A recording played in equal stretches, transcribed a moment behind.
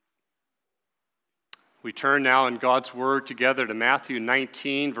We turn now in God's Word together to Matthew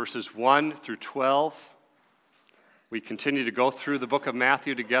 19, verses 1 through 12. We continue to go through the book of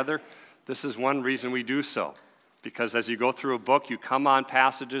Matthew together. This is one reason we do so, because as you go through a book, you come on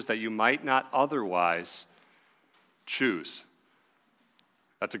passages that you might not otherwise choose.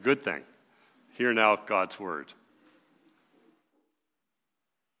 That's a good thing. Hear now God's Word.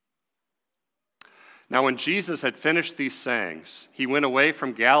 Now, when Jesus had finished these sayings, he went away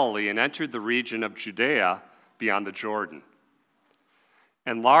from Galilee and entered the region of Judea beyond the Jordan.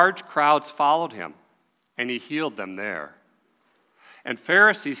 And large crowds followed him, and he healed them there. And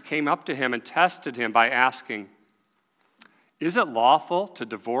Pharisees came up to him and tested him by asking, "Is it lawful to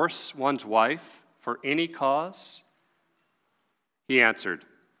divorce one's wife for any cause?" He answered,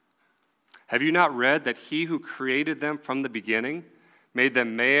 "Have you not read that he who created them from the beginning made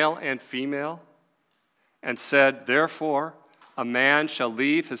them male and female? And said, therefore, a man shall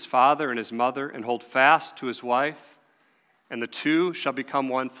leave his father and his mother and hold fast to his wife, and the two shall become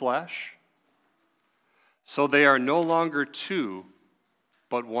one flesh? So they are no longer two,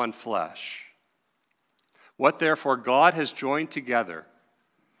 but one flesh. What therefore God has joined together,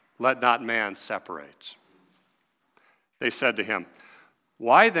 let not man separate." They said to him,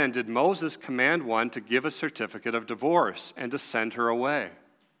 "Why then did Moses command one to give a certificate of divorce and to send her away?"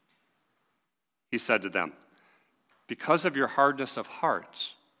 He said to them, "Because of your hardness of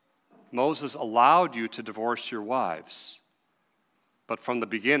heart, Moses allowed you to divorce your wives, but from the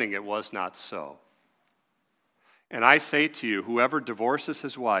beginning it was not so. And I say to you, whoever divorces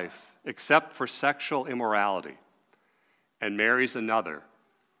his wife, except for sexual immorality, and marries another,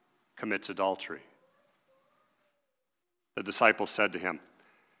 commits adultery." The disciples said to him,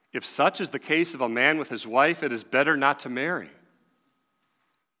 "If such is the case of a man with his wife, it is better not to marry."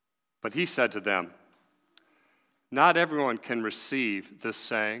 But he said to them, "Not everyone can receive this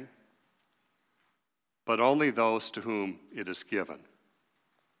saying, but only those to whom it is given.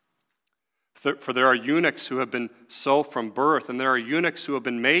 For there are eunuchs who have been so from birth, and there are eunuchs who have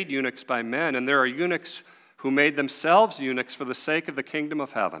been made eunuchs by men, and there are eunuchs who made themselves eunuchs for the sake of the kingdom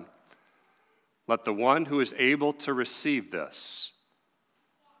of heaven. Let the one who is able to receive this,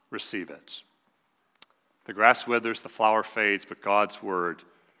 receive it." The grass withers, the flower fades, but God's word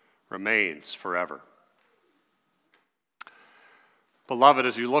remains forever. Beloved,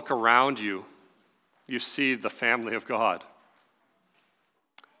 as you look around you, you see the family of God.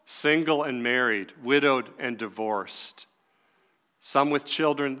 Single and married, widowed and divorced. Some with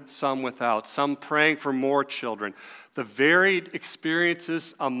children, some without. Some praying for more children. The varied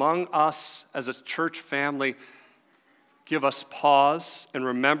experiences among us as a church family give us pause and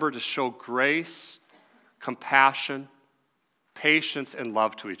remember to show grace, compassion, patience, and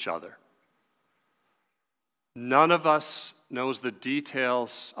love to each other. None of us knows the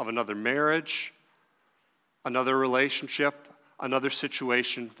details of another marriage, another relationship, another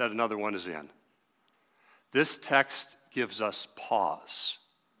situation that another one is in. This text gives us pause.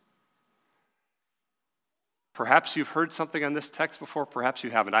 Perhaps you've heard something on this text before, perhaps you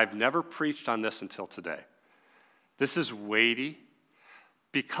haven't. I've never preached on this until today. This is weighty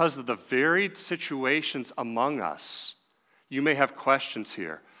because of the varied situations among us. You may have questions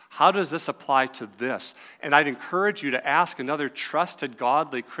here. How does this apply to this? And I'd encourage you to ask another trusted,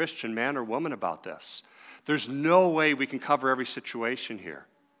 godly Christian man or woman about this. There's no way we can cover every situation here.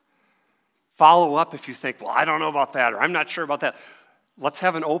 Follow up if you think, well, I don't know about that, or I'm not sure about that. Let's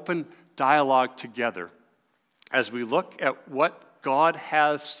have an open dialogue together as we look at what God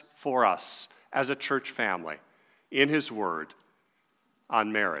has for us as a church family in His Word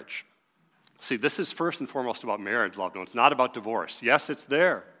on marriage. See, this is first and foremost about marriage, loved ones, not about divorce. Yes, it's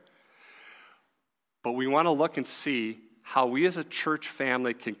there. But we want to look and see how we as a church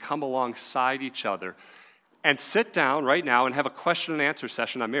family can come alongside each other and sit down right now and have a question and answer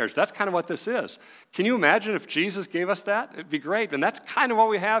session on marriage. That's kind of what this is. Can you imagine if Jesus gave us that? It'd be great. And that's kind of what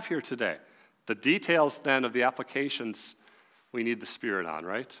we have here today. The details then of the applications we need the Spirit on,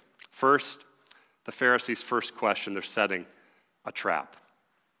 right? First, the Pharisees' first question, they're setting a trap.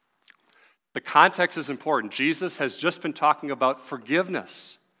 The context is important. Jesus has just been talking about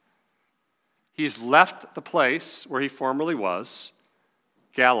forgiveness. He's left the place where he formerly was,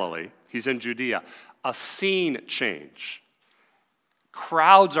 Galilee. He's in Judea. A scene change.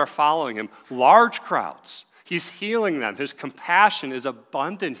 Crowds are following him, large crowds. He's healing them. His compassion is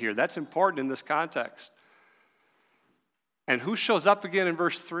abundant here. That's important in this context. And who shows up again in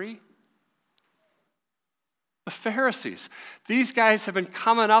verse 3? The Pharisees. These guys have been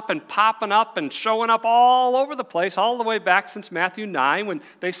coming up and popping up and showing up all over the place, all the way back since Matthew 9 when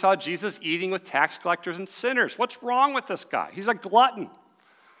they saw Jesus eating with tax collectors and sinners. What's wrong with this guy? He's a glutton.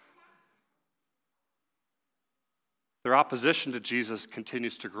 Their opposition to Jesus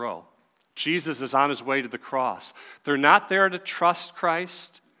continues to grow. Jesus is on his way to the cross. They're not there to trust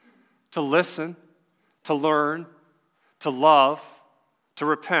Christ, to listen, to learn, to love, to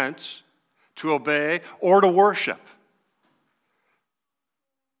repent, to obey, or to worship.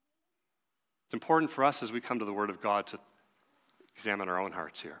 It's important for us as we come to the Word of God to examine our own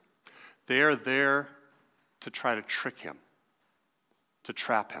hearts here. They are there to try to trick him, to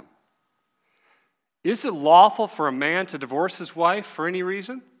trap him. Is it lawful for a man to divorce his wife for any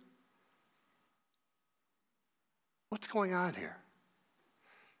reason? What's going on here?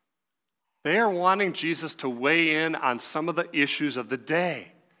 They are wanting Jesus to weigh in on some of the issues of the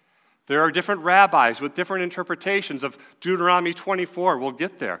day. There are different rabbis with different interpretations of Deuteronomy 24. We'll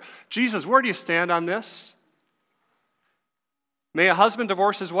get there. Jesus, where do you stand on this? May a husband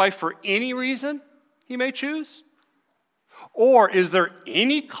divorce his wife for any reason he may choose? Or is there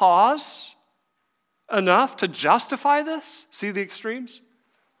any cause enough to justify this? See the extremes?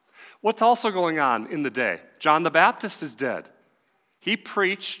 What's also going on in the day? John the Baptist is dead. He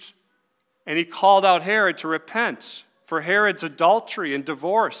preached and he called out Herod to repent for Herod's adultery and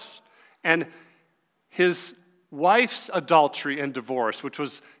divorce and his wife's adultery and divorce, which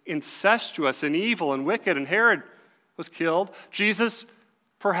was incestuous and evil and wicked, and Herod was killed. Jesus,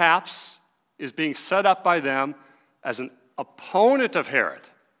 perhaps, is being set up by them as an opponent of Herod,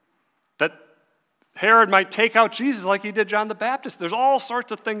 that Herod might take out Jesus like he did John the Baptist. There's all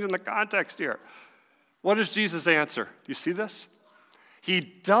sorts of things in the context here. What does Jesus answer? Do you see this? He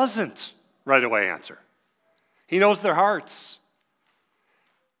doesn't right away answer. He knows their hearts.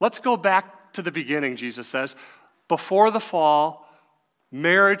 Let's go back to the beginning, Jesus says. Before the fall,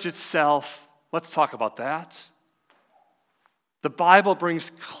 marriage itself, let's talk about that. The Bible brings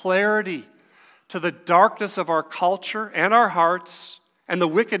clarity to the darkness of our culture and our hearts and the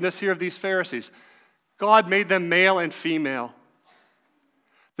wickedness here of these Pharisees. God made them male and female.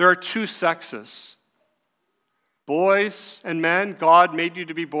 There are two sexes. Boys and men, God made you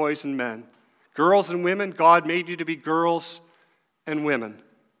to be boys and men. Girls and women, God made you to be girls and women.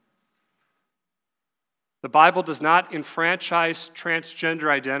 The Bible does not enfranchise transgender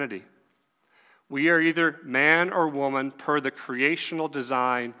identity. We are either man or woman per the creational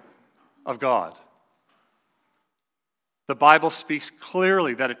design of God. The Bible speaks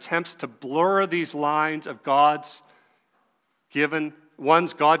clearly that attempts to blur these lines of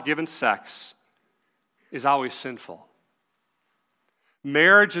one's God-given sex is always sinful.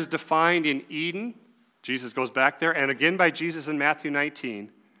 Marriage is defined in Eden. Jesus goes back there, and again by Jesus in Matthew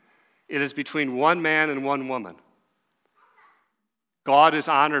 19. It is between one man and one woman. God is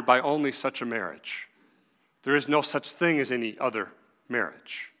honored by only such a marriage. There is no such thing as any other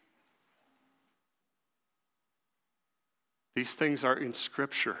marriage. These things are in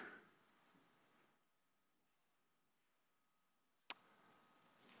Scripture.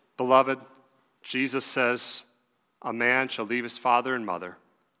 Beloved, Jesus says, a man shall leave his father and mother,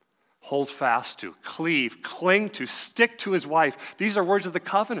 hold fast to, cleave, cling to, stick to his wife. These are words of the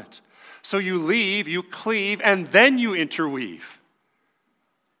covenant. So you leave, you cleave, and then you interweave.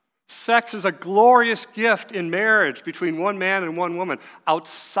 Sex is a glorious gift in marriage between one man and one woman.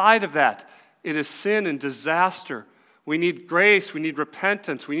 Outside of that, it is sin and disaster. We need grace, we need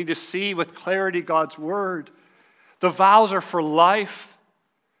repentance, we need to see with clarity God's word. The vows are for life.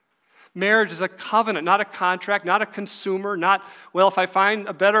 Marriage is a covenant, not a contract, not a consumer, not, well, if I find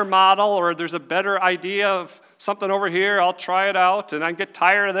a better model or there's a better idea of something over here, I'll try it out and I get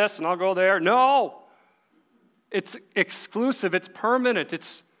tired of this and I'll go there. No. It's exclusive, it's permanent,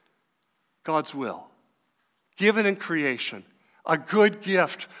 it's God's will. Given in creation, a good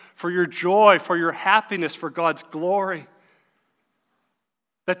gift for your joy, for your happiness, for God's glory.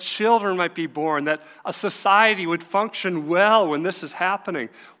 That children might be born, that a society would function well when this is happening.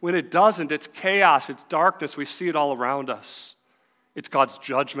 When it doesn't, it's chaos, it's darkness. We see it all around us. It's God's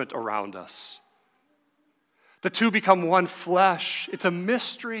judgment around us. The two become one flesh. It's a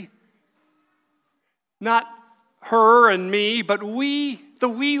mystery. Not her and me, but we, the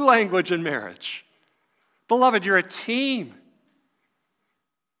we language in marriage. Beloved, you're a team.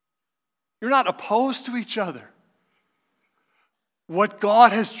 You're not opposed to each other. What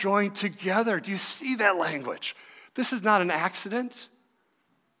God has joined together. Do you see that language? This is not an accident.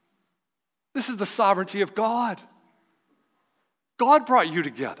 This is the sovereignty of God. God brought you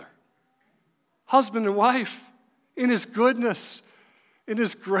together. Husband and wife, in His goodness, in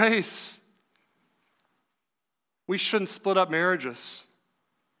His grace. We shouldn't split up marriages.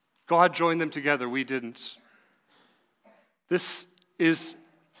 God joined them together, we didn't. This is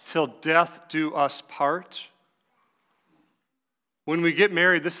till death do us part. When we get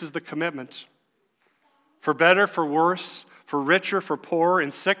married, this is the commitment. for better, for worse, for richer, for poorer,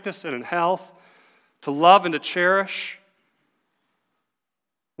 in sickness and in health, to love and to cherish.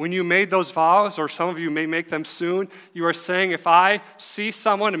 When you made those vows, or some of you may make them soon, you are saying, if I see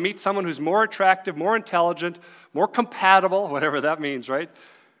someone and meet someone who's more attractive, more intelligent, more compatible, whatever that means, right?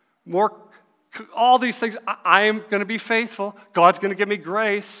 All these things, I am going to be faithful. God's going to give me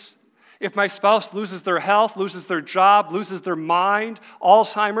grace. If my spouse loses their health, loses their job, loses their mind,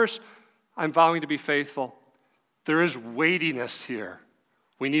 Alzheimer's, I'm vowing to be faithful. There is weightiness here.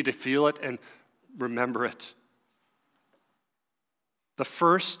 We need to feel it and remember it. The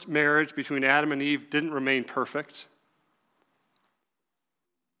first marriage between Adam and Eve didn't remain perfect.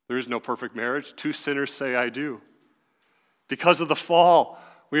 There is no perfect marriage. Two sinners say, I do. Because of the fall,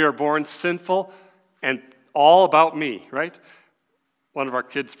 we are born sinful and all about me, right? One of our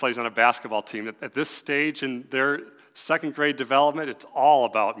kids plays on a basketball team. At this stage in their second grade development, it's all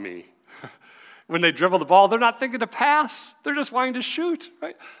about me. When they dribble the ball, they're not thinking to pass. They're just wanting to shoot,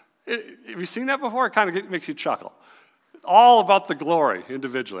 right? Have you seen that before? It kind of makes you chuckle. All about the glory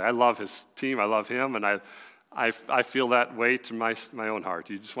individually. I love his team. I love him, and I feel that way to my own heart.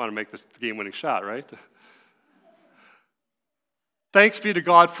 You just want to make the game-winning shot, right? Thanks be to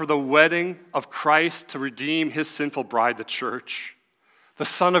God for the wedding of Christ to redeem his sinful bride, the church. The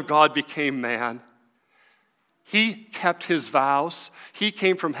Son of God became man. He kept his vows. He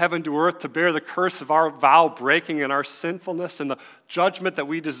came from heaven to earth to bear the curse of our vow breaking and our sinfulness and the judgment that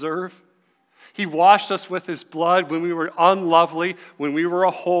we deserve. He washed us with his blood when we were unlovely, when we were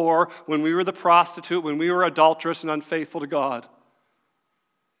a whore, when we were the prostitute, when we were adulterous and unfaithful to God.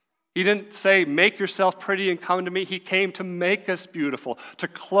 He didn't say, make yourself pretty and come to me. He came to make us beautiful, to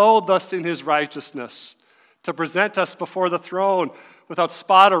clothe us in his righteousness, to present us before the throne without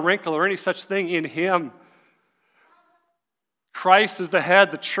spot or wrinkle or any such thing in him. Christ is the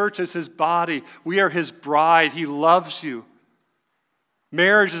head, the church is his body. We are his bride. He loves you.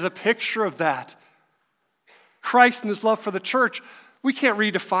 Marriage is a picture of that. Christ and his love for the church, we can't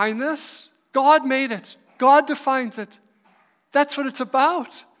redefine this. God made it. God defines it. That's what it's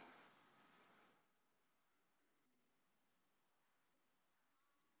about.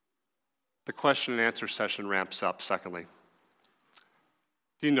 The question and answer session ramps up, secondly.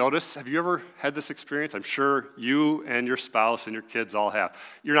 Do you notice, have you ever had this experience? I'm sure you and your spouse and your kids all have.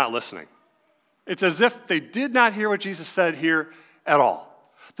 You're not listening. It's as if they did not hear what Jesus said here at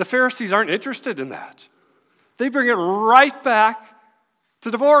all. The Pharisees aren't interested in that. They bring it right back to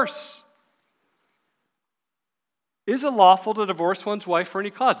divorce. Is it lawful to divorce one's wife for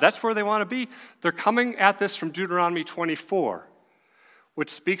any cause? That's where they want to be. They're coming at this from Deuteronomy 24, which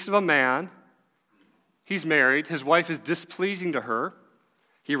speaks of a man. He's married. His wife is displeasing to her.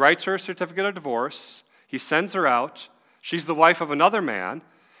 He writes her a certificate of divorce. He sends her out. She's the wife of another man.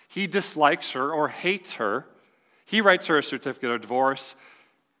 He dislikes her or hates her. He writes her a certificate of divorce.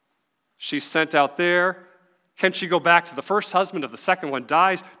 She's sent out there. Can she go back to the first husband if the second one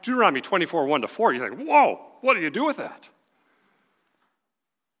dies? Deuteronomy 24, 1-4. You think, whoa, what do you do with that?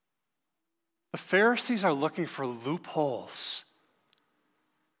 The Pharisees are looking for loopholes.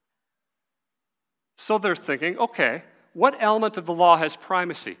 So they're thinking, okay, what element of the law has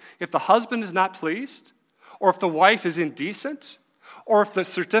primacy? If the husband is not pleased, or if the wife is indecent, or if the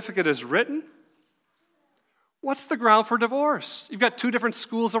certificate is written, what's the ground for divorce? You've got two different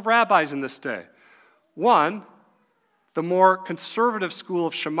schools of rabbis in this day. One, the more conservative school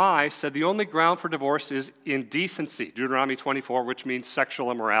of Shammai, said the only ground for divorce is indecency, Deuteronomy 24, which means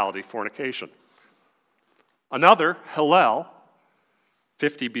sexual immorality, fornication. Another, Hillel,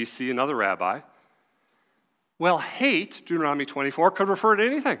 50 BC, another rabbi, well, hate, Deuteronomy 24, could refer to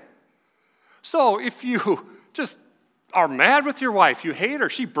anything. So if you just are mad with your wife, you hate her,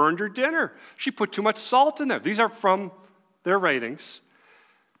 she burned your dinner, she put too much salt in there. These are from their ratings.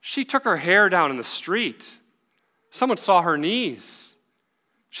 She took her hair down in the street. Someone saw her knees.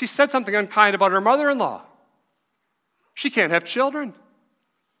 She said something unkind about her mother-in-law. She can't have children.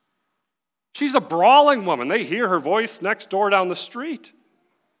 She's a brawling woman. They hear her voice next door down the street.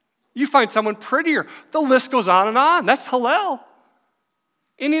 You find someone prettier. The list goes on and on. That's Hillel.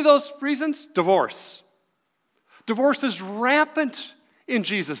 Any of those reasons? Divorce. Divorce is rampant in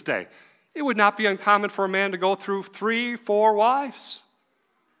Jesus' day. It would not be uncommon for a man to go through 3, 4 wives.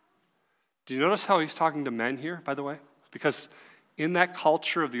 Do you notice how he's talking to men here, by the way? Because in that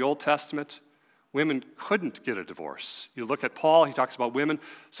culture of the Old Testament, women couldn't get a divorce. You look at Paul, he talks about women.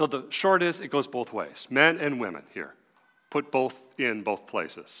 So the short is, it goes both ways. Men and women here. Put both in both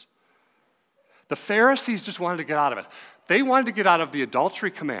places. The Pharisees just wanted to get out of it. They wanted to get out of the adultery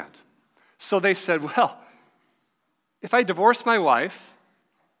command. So they said, well, if I divorce my wife,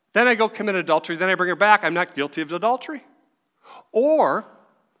 Then I go commit adultery, then I bring her back. I'm not guilty of adultery. Or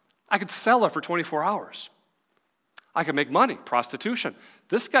I could sell her for 24 hours. I could make money, prostitution.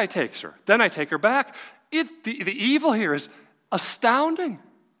 This guy takes her. Then I take her back. The evil here is astounding.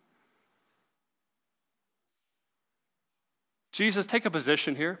 Jesus, take a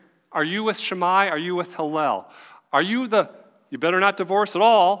position here. Are you with Shammai? Are you with Hillel? Are you you better not divorce at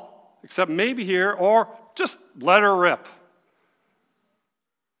all, except maybe here, or just let her rip?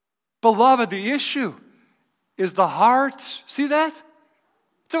 Beloved, the issue is the heart. See that?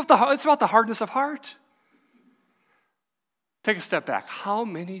 It's about the hardness of heart. Take a step back. How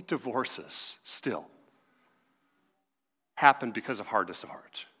many divorces still happen because of hardness of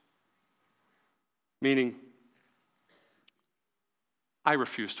heart? Meaning, I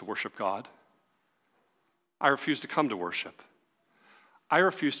refuse to worship God. I refuse to come to worship. I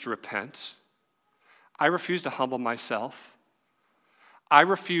refuse to repent. I refuse to humble myself. I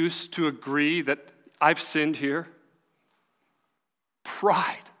refuse to agree that I've sinned here.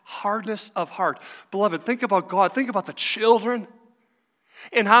 Pride, hardness of heart. Beloved, think about God. Think about the children.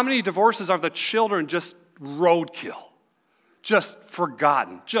 And how many divorces are the children just roadkill? Just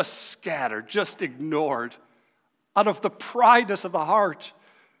forgotten, just scattered, just ignored out of the prideness of the heart.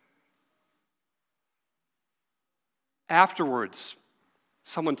 Afterwards,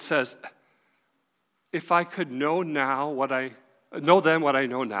 someone says, if I could know then what I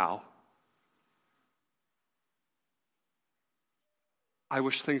know now, I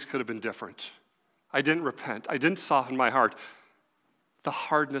wish things could have been different. I didn't repent. I didn't soften my heart. The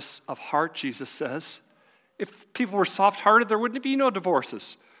hardness of heart, Jesus says. If people were soft-hearted, there wouldn't be no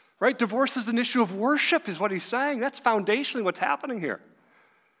divorces. Right? Divorce is an issue of worship, is what he's saying. That's foundationally what's happening here.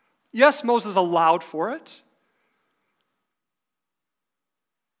 Yes, Moses allowed for it.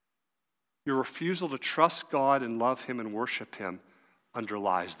 Your refusal to trust God and love him and worship him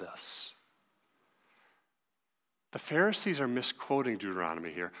underlies this. The Pharisees are misquoting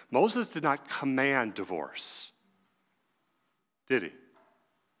Deuteronomy here. Moses did not command divorce, did he?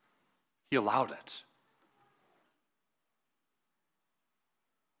 He allowed it.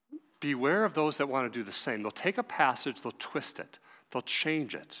 Beware of those that want to do the same. They'll take a passage, they'll twist it, they'll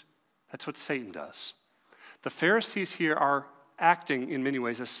change it. That's what Satan does. The Pharisees here are acting in many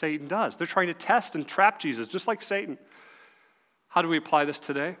ways as Satan does. They're trying to test and trap Jesus, just like Satan. How do we apply this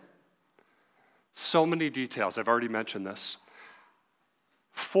today? So many details. I've already mentioned this.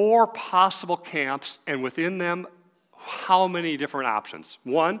 4 possible camps, and within them, how many different options?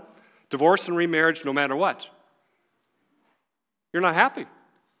 1, divorce and remarriage no matter what. You're not happy.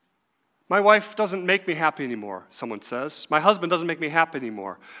 My wife doesn't make me happy anymore, someone says. My husband doesn't make me happy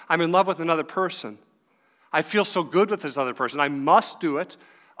anymore. I'm in love with another person. I feel so good with this other person. I must do it.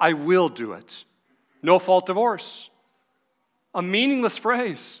 I will do it. No-fault divorce. A meaningless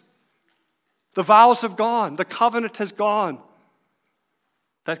phrase. The vows have gone. The covenant has gone.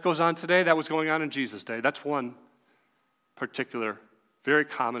 That goes on today. That was going on in Jesus' day. That's one particular, very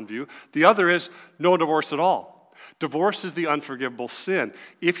common view. The other is no divorce at all. Divorce is the unforgivable sin.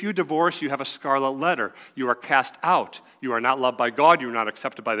 If you divorce, you have a scarlet letter. You are cast out. You are not loved by God. You are not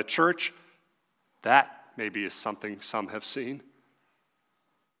accepted by the church. That maybe is something some have seen.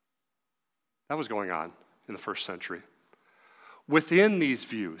 That was going on in the first century. Within these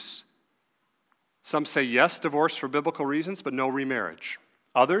views, some say yes, divorce for biblical reasons, but no remarriage.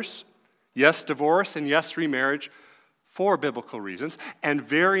 Others, yes, divorce and yes, remarriage for biblical reasons, and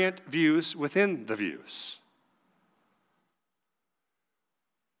variant views within the views.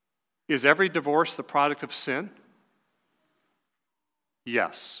 Is every divorce the product of sin?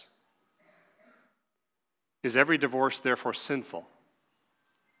 Yes. Is every divorce therefore sinful?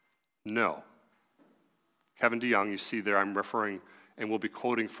 No. Kevin DeYoung, you see there, I'm referring and we'll be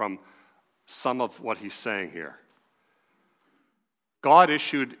quoting from some of what he's saying here. God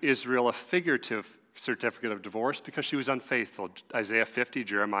issued Israel a figurative certificate of divorce because she was unfaithful. Isaiah 50,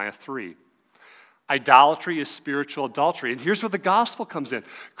 Jeremiah 3. Idolatry is spiritual adultery. And here's where the gospel comes in.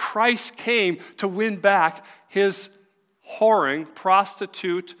 Christ came to win back his whoring,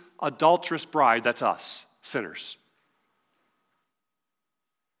 prostitute, adulterous bride. That's us, sinners.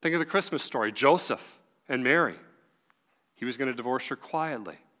 Think of the Christmas story, Joseph and Mary. He was going to divorce her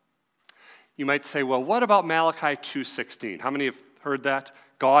quietly. You might say, well, what about Malachi 2:16? How many have heard that?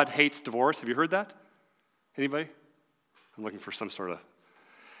 God hates divorce. Have you heard that? Anybody? I'm looking for some sort of...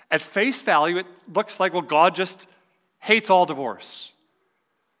 At face value, it looks like, well, God just hates all divorce.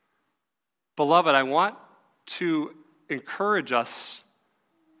 Beloved, I want to encourage us,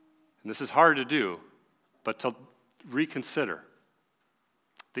 and this is hard to do, but to reconsider.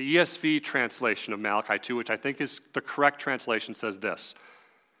 The ESV translation of Malachi 2, which I think is the correct translation, says this: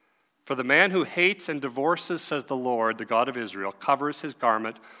 For the man who hates and divorces, says the Lord, the God of Israel, covers his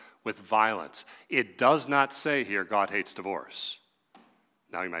garment with violence. It does not say here God hates divorce.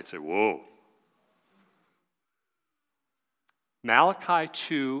 Now you might say, whoa. Malachi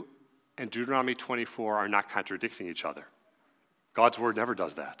 2 and Deuteronomy 24 are not contradicting each other. God's word never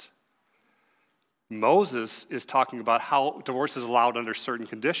does that. Moses is talking about how divorce is allowed under certain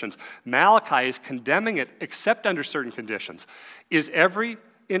conditions. Malachi is condemning it except under certain conditions. Is every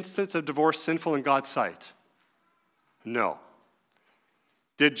instance of divorce sinful in God's sight? No.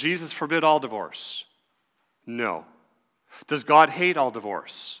 Did Jesus forbid all divorce? No. Does God hate all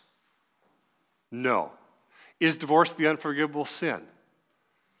divorce? No. Is divorce the unforgivable sin?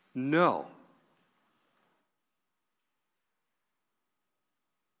 No.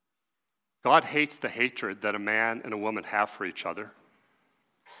 God hates the hatred that a man and a woman have for each other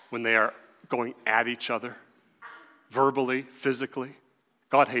when they are going at each other, verbally, physically.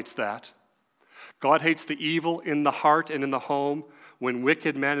 God hates that. God hates the evil in the heart and in the home when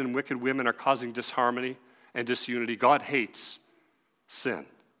wicked men and wicked women are causing disharmony and disunity. God hates sin.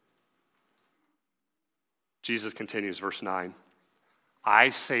 Jesus continues, verse 9.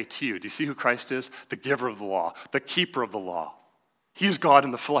 I say to you, do you see who Christ is? The giver of the law, the keeper of the law. He is God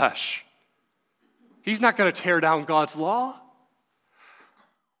in the flesh. He's not going to tear down God's law.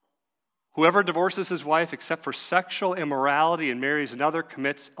 Whoever divorces his wife except for sexual immorality and marries another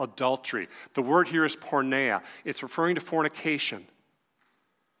commits adultery. The word here is porneia. It's referring to fornication.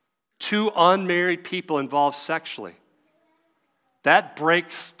 Two unmarried people involved sexually. That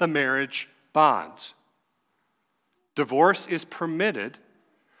breaks the marriage bond. Divorce is permitted,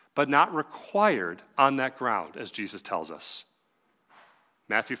 but not required on that ground, as Jesus tells us.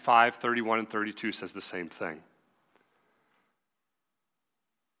 Matthew 5, 31 and 32 says the same thing.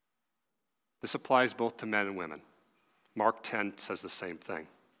 This applies both to men and women. Mark 10 says the same thing.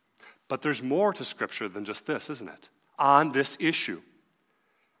 But there's more to Scripture than just this, isn't it? On this issue.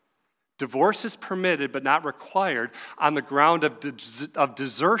 Divorce is permitted but not required on the ground of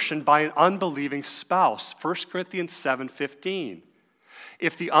desertion by an unbelieving spouse. 1 Corinthians 7:15.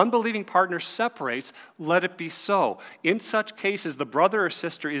 If the unbelieving partner separates, let it be so. In such cases, the brother or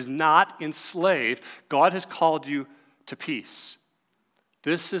sister is not enslaved. God has called you to peace.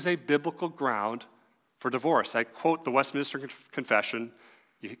 This is a biblical ground for divorce. I quote the Westminster Confession.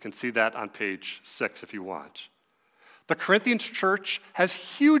 You can see that on page 6 if you want. The Corinthian church has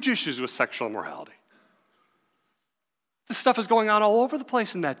huge issues with sexual immorality. This stuff is going on all over the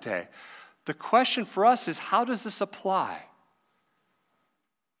place in that day. The question for us is, how does this apply?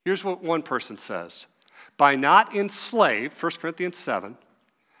 Here's what one person says. By not enslaved, 1 Corinthians 7,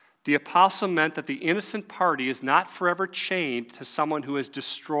 the apostle meant that the innocent party is not forever chained to someone who has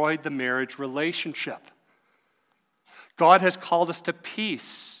destroyed the marriage relationship. God has called us to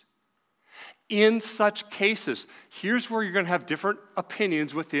peace. In such cases, here's where you're going to have different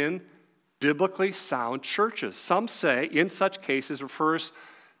opinions within biblically sound churches. Some say in such cases refers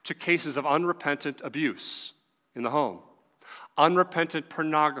to cases of unrepentant abuse in the home. Unrepentant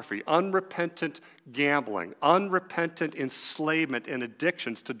pornography, unrepentant gambling, unrepentant enslavement and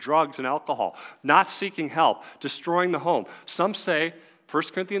addictions to drugs and alcohol, not seeking help, destroying the home. Some say 1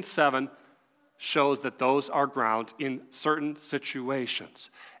 Corinthians 7 shows that those are grounds in certain situations.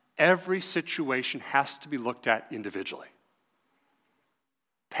 Every situation has to be looked at individually,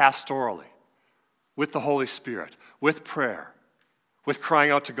 pastorally, with the Holy Spirit, with prayer, with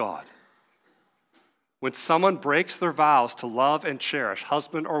crying out to God. When someone breaks their vows to love and cherish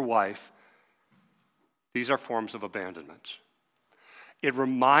husband or wife, these are forms of abandonment. It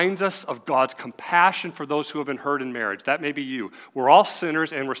reminds us of God's compassion for those who have been hurt in marriage. That may be you. We're all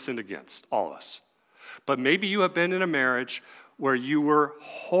sinners and we're sinned against, all of us. But maybe you have been in a marriage where you were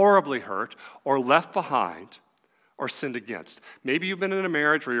horribly hurt or left behind or sinned against. Maybe you've been in a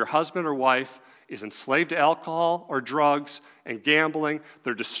marriage where your husband or wife is enslaved to alcohol or drugs and gambling.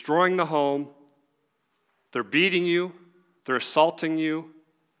 They're destroying the home. They're beating you, they're assaulting you,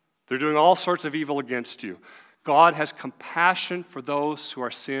 they're doing all sorts of evil against you. God has compassion for those who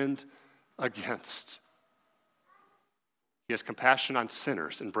are sinned against. He has compassion on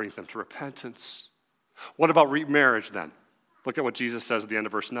sinners and brings them to repentance. What about remarriage then? Look at what Jesus says at the end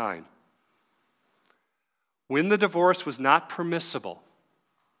of verse 9. When the divorce was not permissible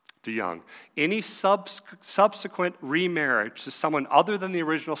to young, any subsequent remarriage to someone other than the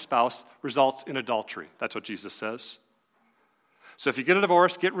original spouse results in adultery. That's what Jesus says. So if you get a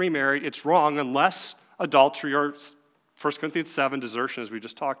divorce, get remarried, it's wrong unless adultery or 1 Corinthians 7 desertion, as we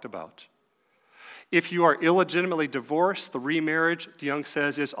just talked about. If you are illegitimately divorced, the remarriage, DeYoung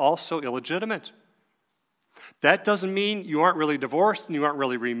says, is also illegitimate. That doesn't mean you aren't really divorced and you aren't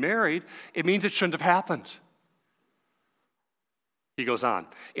really remarried. It means it shouldn't have happened. He goes on,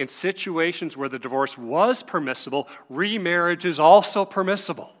 in situations where the divorce was permissible, remarriage is also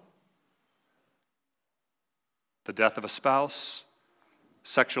permissible. The death of a spouse,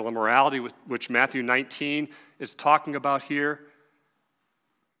 sexual immorality, which Matthew 19 is talking about here.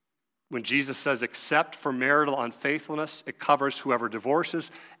 When Jesus says, except for marital unfaithfulness, it covers whoever divorces,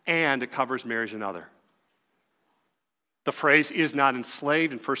 and it covers marries another. The phrase is not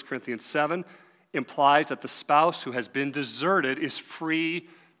enslaved in 1 Corinthians 7 implies that the spouse who has been deserted is free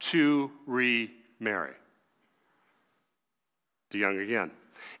to remarry. DeYoung again.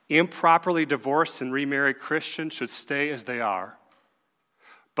 Improperly divorced and remarried Christians should stay as they are,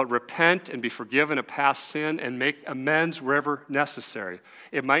 but repent and be forgiven of past sin and make amends wherever necessary.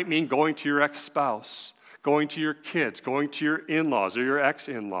 It might mean going to your ex-spouse, going to your kids, going to your in-laws or your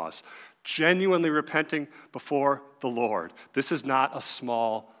ex-in-laws, genuinely repenting before the Lord. This is not a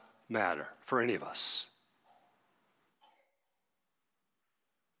small matter for any of us.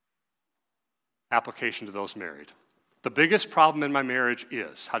 Application to those married. The biggest problem in my marriage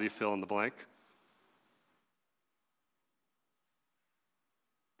is, how do you fill in the blank?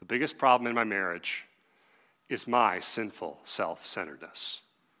 The biggest problem in my marriage is my sinful self-centeredness.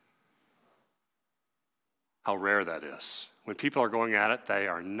 How rare that is. When people are going at it, they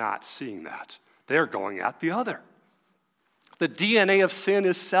are not seeing that. They are going at the other. The DNA of sin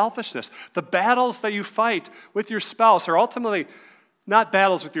is selfishness. The battles that you fight with your spouse are ultimately not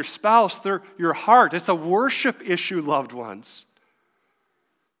battles with your spouse, they're your heart. It's a worship issue, loved ones.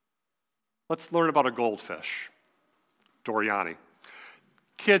 Let's learn about a goldfish, Doriani.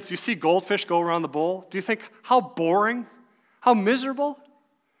 Kids, you see goldfish go around the bowl? Do you think, how boring? How miserable?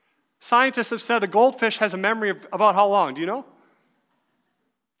 Scientists have said a goldfish has a memory of about how long? Do you know?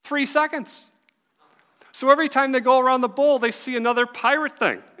 3 seconds. So every time they go around the bowl, they see another pirate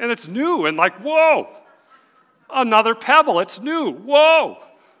thing, and it's new, and like, whoa! Another pebble, it's new, whoa!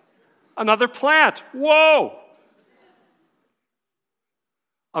 Another plant, whoa!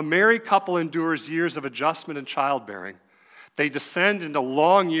 A married couple endures years of adjustment and childbearing. They descend into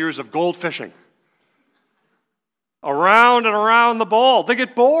long years of gold fishing. Around and around the bowl. They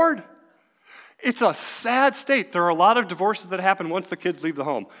get bored. It's a sad state. There are a lot of divorces that happen once the kids leave the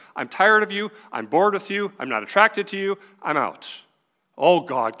home. I'm tired of you. I'm bored with you. I'm not attracted to you. I'm out. Oh,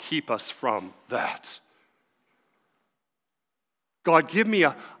 God, keep us from that. God, give me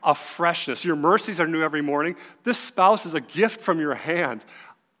a freshness. Your mercies are new every morning. This spouse is a gift from your hand.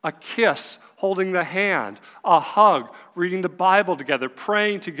 A kiss, holding the hand, a hug, reading the Bible together,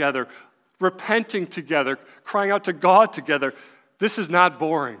 praying together, repenting together, crying out to God together. This is not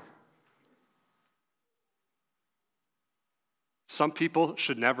boring. Some people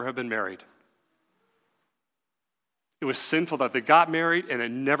should never have been married. It was sinful that they got married, and it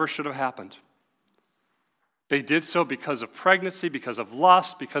never should have happened. They did so because of pregnancy, because of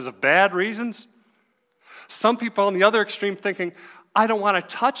lust, because of bad reasons. Some people on the other extreme thinking, I don't want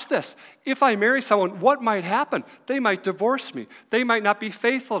to touch this. If I marry someone, what might happen? They might divorce me. They might not be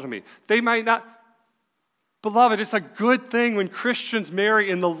faithful to me. They might not. Beloved, it's a good thing when Christians marry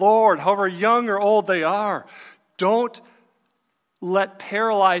in the Lord, however young or old they are. Don't let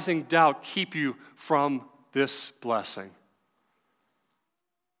paralyzing doubt keep you from this blessing.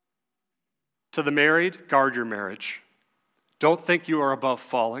 To the married, guard your marriage. Don't think you are above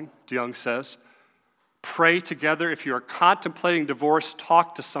falling, DeYoung says. Pray together. If you are contemplating divorce,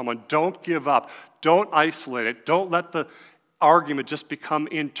 talk to someone. Don't give up. Don't isolate it. Don't let the argument just become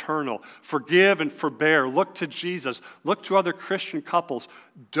internal. Forgive and forbear. Look to Jesus. Look to other Christian couples.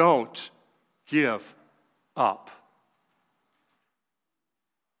 Don't give up.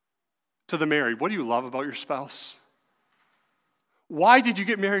 To the married, what do you love about your spouse? Why did you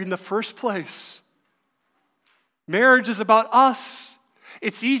get married in the first place? Marriage is about us.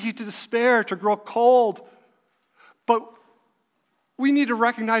 It's easy to despair, to grow cold. But we need to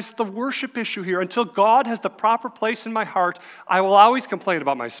recognize the worship issue here. Until God has the proper place in my heart, I will always complain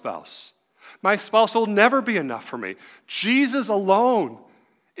about my spouse. My spouse will never be enough for me. Jesus alone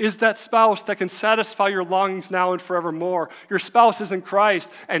is that spouse that can satisfy your longings now and forevermore. Your spouse isn't Christ,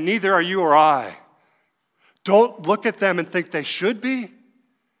 and neither are you or I. Don't look at them and think they should be.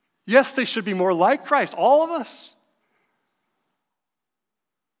 Yes, they should be more like Christ, all of us.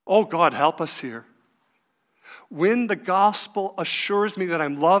 Oh, God, help us here. When the gospel assures me that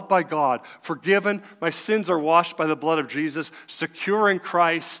I'm loved by God, forgiven, my sins are washed by the blood of Jesus, secure in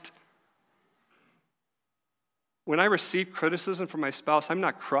Christ, when I receive criticism from my spouse, I'm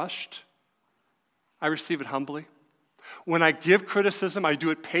not crushed. I receive it humbly. When I give criticism, I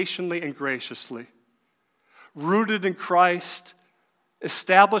do it patiently and graciously. rooted in Christ,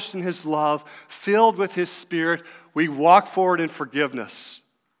 established in his love, filled with his Spirit, we walk forward in forgiveness.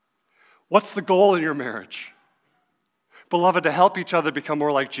 What's the goal in your marriage? Beloved, to help each other become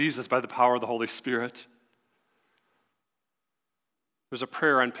more like Jesus by the power of the Holy Spirit. There's a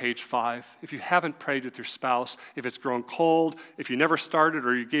prayer on page 5. If you haven't prayed with your spouse, if it's grown cold, if you never started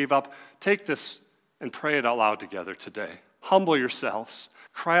or you gave up, take this and pray it out loud together today. Humble yourselves.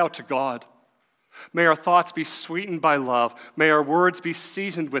 Cry out to God. May our thoughts be sweetened by love. May our words be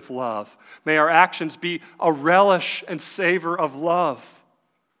seasoned with love. May our actions be a relish and savor of love.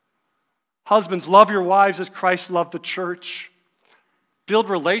 Husbands, love your wives as Christ loved the church. Build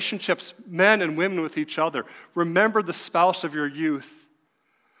relationships, men and women, with each other. Remember the spouse of your youth.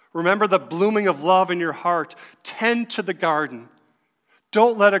 Remember the blooming of love in your heart. Tend to the garden.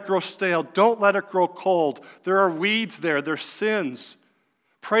 Don't let it grow stale. Don't let it grow cold. There are weeds there. There's sins.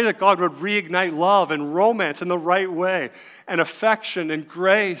 Pray that God would reignite love and romance in the right way, and affection and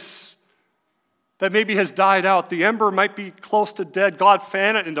grace that maybe has died out. The ember might be close to dead. God,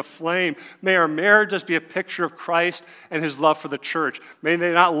 fan it into flame. May our marriages be a picture of Christ and his love for the church. May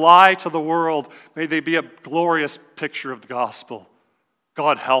they not lie to the world. May they be a glorious picture of the gospel.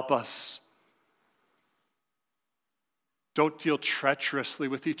 God, help us. Don't deal treacherously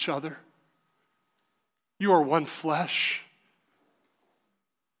with each other. You are one flesh.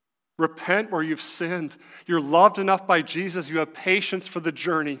 Repent where you've sinned. You're loved enough by Jesus. You have patience for the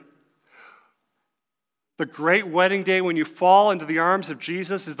journey. The great wedding day when you fall into the arms of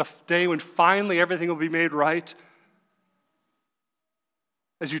Jesus is the day when finally everything will be made right.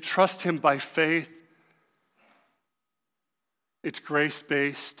 As you trust him by faith, it's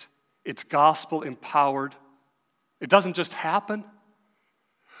grace-based, it's gospel-empowered. It doesn't just happen.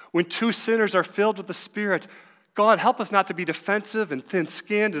 When two sinners are filled with the Spirit, God, help us not to be defensive and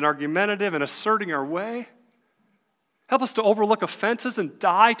thin-skinned and argumentative and asserting our way. Help us to overlook offenses and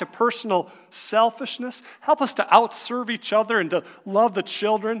die to personal selfishness. Help us to outserve each other and to love the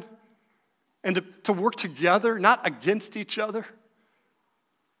children and to work together, not against each other.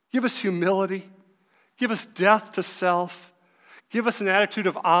 Give us humility. Give us death to self. Give us an attitude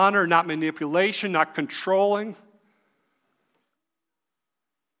of honor, not manipulation, not controlling.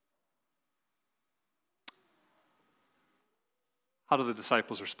 How do the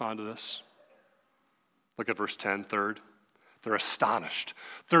disciples respond to this? Look at verse 10, third. They're astonished.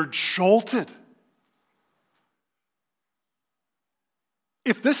 They're jolted.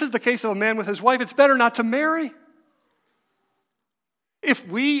 If this is the case of a man with his wife, it's better not to marry. If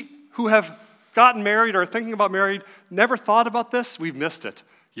we who have gotten married or are thinking about married never thought about this, we've missed it.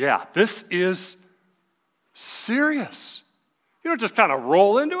 Yeah, this is serious. You don't just kind of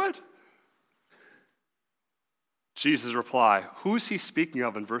roll into it. Jesus' reply, who's he speaking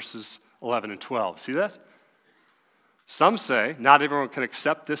of in verses 11 and 12? See that? Some say, not everyone can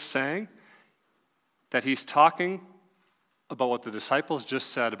accept this saying, that he's talking about what the disciples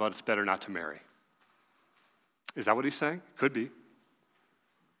just said about it's better not to marry. Is that what he's saying? Could be.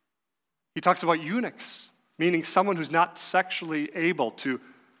 He talks about eunuchs, meaning someone who's not sexually able to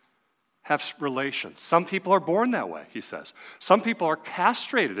have relations. Some people are born that way, he says. Some people are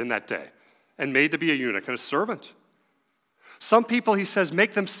castrated in that day and made to be a eunuch and a servant. Some people, he says,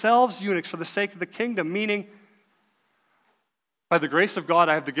 make themselves eunuchs for the sake of the kingdom, meaning, by the grace of God,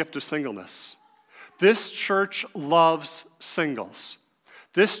 I have the gift of singleness. This church loves singles.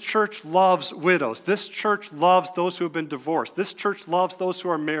 This church loves widows. This church loves those who have been divorced. This church loves those who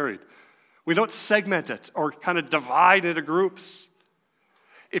are married. We don't segment it or kind of divide into groups.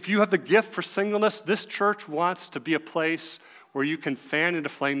 If you have the gift for singleness, this church wants to be a place where you can fan into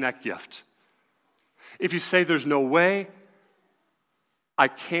flame that gift. If you say there's no way, I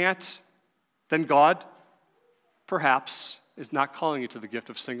can't, then God, perhaps, is not calling you to the gift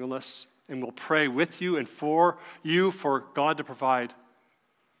of singleness, and will pray with you and for you for God to provide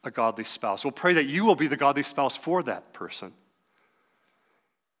a godly spouse. We'll pray that you will be the godly spouse for that person.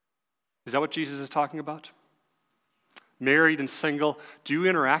 Is that what Jesus is talking about? Married and single, do you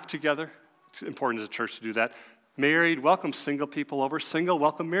interact together? It's important as a church to do that. Married, welcome single people over. Single,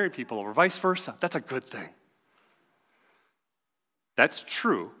 welcome married people over. Vice versa. That's a good thing. That's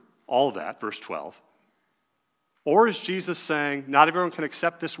true, all of that, verse 12. Or is Jesus saying, not everyone can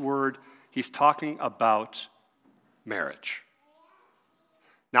accept this word, he's talking about marriage.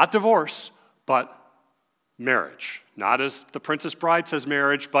 Not divorce, but marriage. Not as the Princess Bride says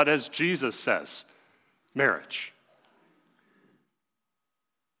marriage, but as Jesus says marriage.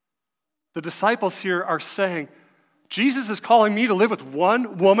 The disciples here are saying, Jesus is calling me to live with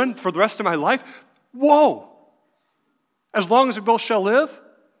one woman for the rest of my life? Whoa! As long as we both shall live?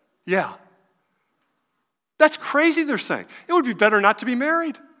 Yeah. That's crazy, they're saying. It would be better not to be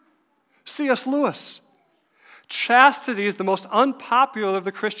married. C.S. Lewis. Chastity is the most unpopular of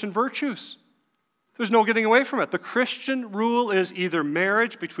the Christian virtues. There's no getting away from it. The Christian rule is either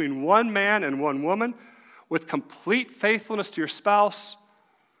marriage between one man and one woman with complete faithfulness to your spouse,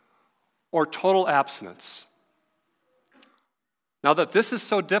 or total abstinence. Now, that this is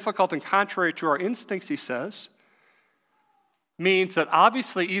so difficult and contrary to our instincts, he says, means that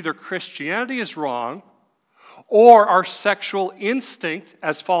obviously either Christianity is wrong or our sexual instinct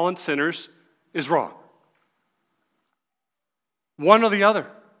as fallen sinners is wrong. One or the other.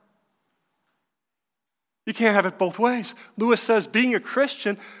 You can't have it both ways. Lewis says, being a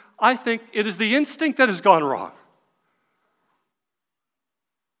Christian, I think it is the instinct that has gone wrong.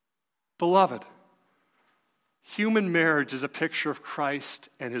 Beloved, human marriage is a picture of Christ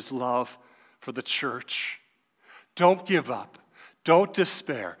and his love for the church. Don't give up. Don't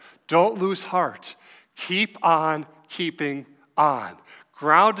despair. Don't lose heart. Keep on keeping on.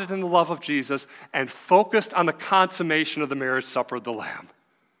 Grounded in the love of Jesus and focused on the consummation of the marriage supper of the Lamb.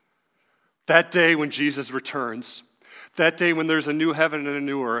 That day when Jesus returns, that day when there's a new heaven and a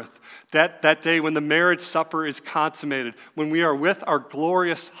new earth, that day when the marriage supper is consummated, when we are with our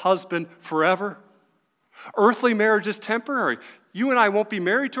glorious husband forever. Earthly marriage is temporary. You and I won't be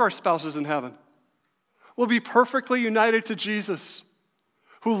married to our spouses in heaven. We'll be perfectly united to Jesus,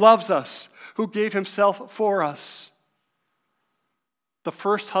 who loves us, who gave himself for us. The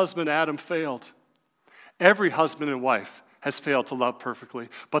first husband, Adam, failed. Every husband and wife has failed to love perfectly.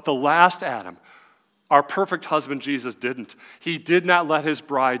 But the last Adam, our perfect husband, Jesus, didn't. He did not let his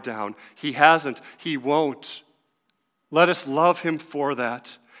bride down. He hasn't. He won't. Let us love him for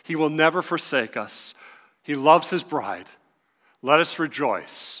that. He will never forsake us. He loves his bride. Let us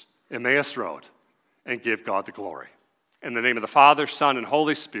rejoice, Emmaus Road, and give God the glory. In the name of the Father, Son, and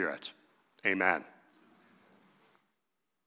Holy Spirit, amen.